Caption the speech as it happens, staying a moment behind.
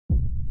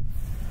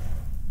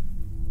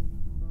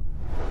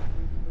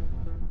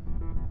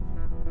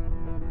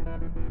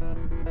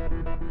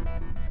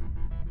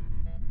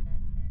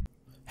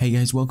Hey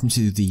guys, welcome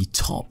to the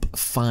top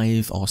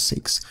 5 or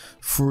 6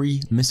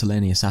 free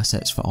miscellaneous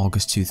assets for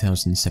August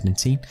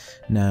 2017.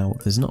 Now,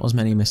 there's not as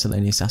many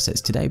miscellaneous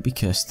assets today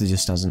because there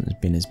just hasn't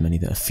been as many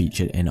that are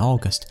featured in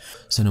August.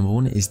 So number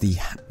 1 is the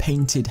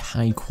painted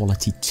high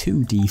quality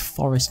 2D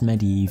forest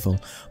medieval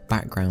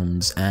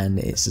backgrounds, and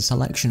it's a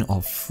selection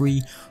of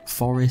free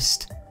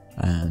forest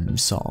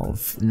sort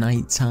of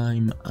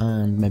nighttime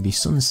and maybe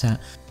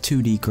sunset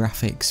 2D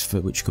graphics for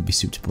which could be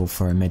suitable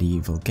for a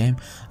medieval game.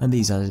 And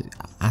these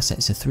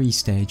assets are 3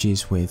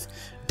 stages with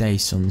day,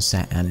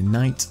 sunset and a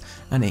night,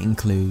 and it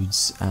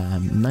includes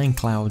 9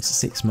 clouds,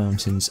 6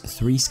 mountains,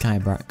 3 sky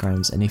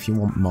backgrounds, and if you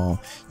want more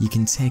you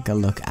can take a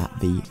look at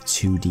the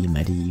 2D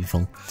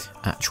medieval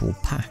actual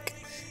pack.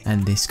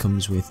 And this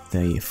comes with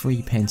the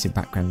free painted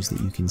backgrounds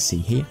that you can see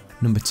here.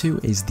 Number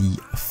 2 is the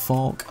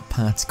Fork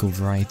Particle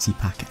Variety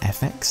Pack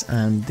FX,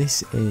 and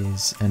this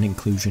is an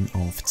inclusion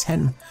of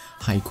 10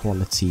 high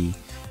quality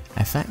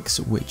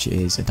FX, which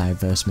is a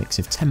diverse mix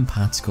of 10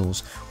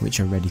 particles which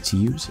are ready to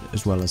use,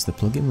 as well as the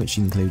plugin which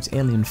includes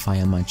Alien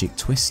Fire, Magic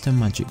Twister,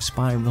 Magic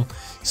Spiral,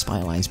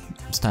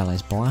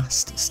 Stylized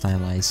Blast,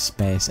 Stylized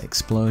Space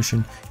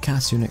Explosion,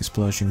 Cartoon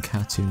Explosion,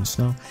 Cartoon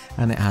Snow,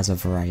 and it has a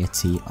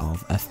variety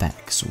of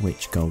effects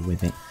which go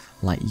with it,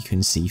 like you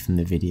can see from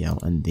the video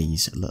and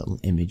these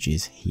little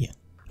images here.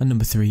 And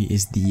number 3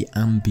 is the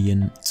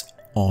Ambient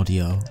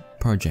audio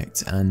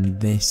project, and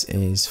this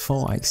is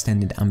for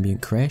extended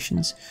ambient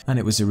creations, and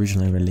it was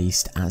originally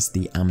released as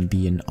the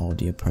Ambient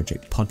Audio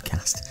Project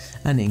podcast,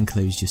 and it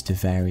includes just a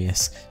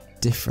various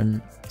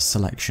different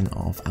selection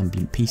of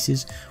ambient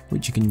pieces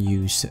which you can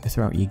use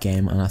throughout your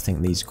game, and I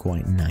think these are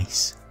quite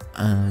nice.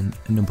 And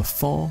number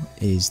 4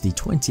 is the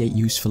 28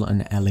 useful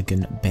and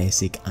elegant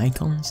basic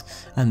icons,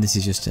 and this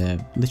is just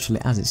literally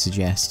as it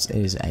suggests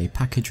is a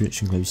package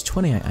which includes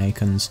 28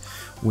 icons,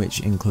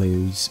 which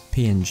includes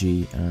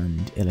PNG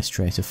and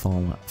Illustrator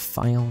format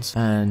files,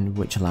 and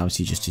which allows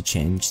you just to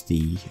change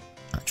the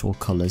actual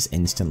colours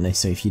instantly.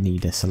 So if you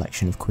need a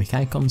selection of quick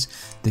icons,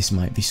 this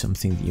might be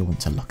something that you want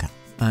to look at.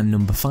 And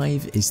number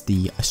 5 is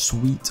the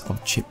Suite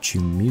of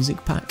Chiptune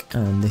music pack,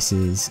 and this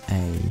is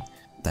a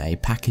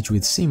package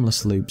with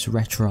seamless loops,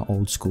 retro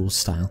old school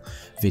style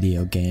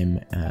video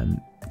game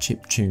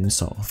chiptune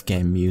sort of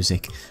game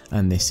music,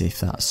 and this,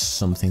 if that's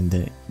something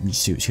that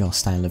suits your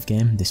style of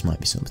game, this might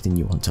be something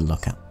you want to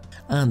look at.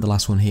 And the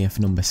last one here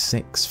for number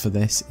 6 for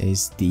this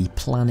is the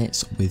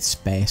planets with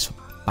space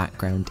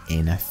background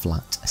in a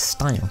flat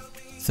style.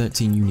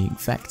 13 unique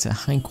vector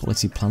high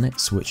quality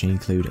planets which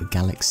include a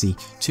galaxy,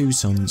 2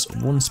 suns,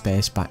 1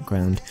 space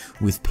background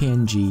with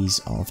PNGs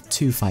of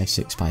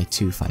 256 by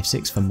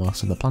 256 for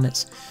most of the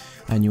planets,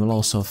 and you will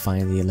also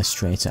find the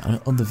Illustrator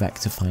and other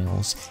vector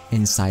files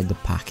inside the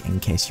pack in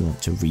case you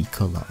want to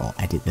recolor or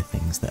edit the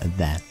things that are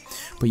there.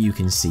 But you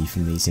can see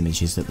from these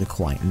images that they're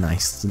quite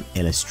nice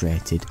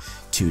illustrated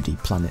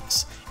 2D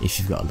planets if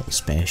you've got a little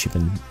spaceship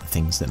and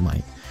things that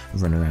might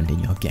run around in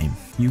your game.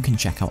 You can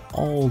check out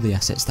all the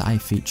assets that I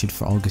featured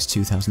for August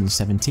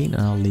 2017,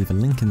 and I'll leave a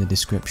link in the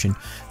description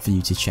for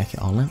you to check it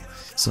all out.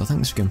 So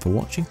thanks again for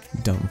watching,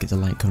 don't forget to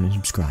like, comment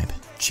and subscribe.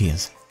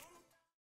 Cheers.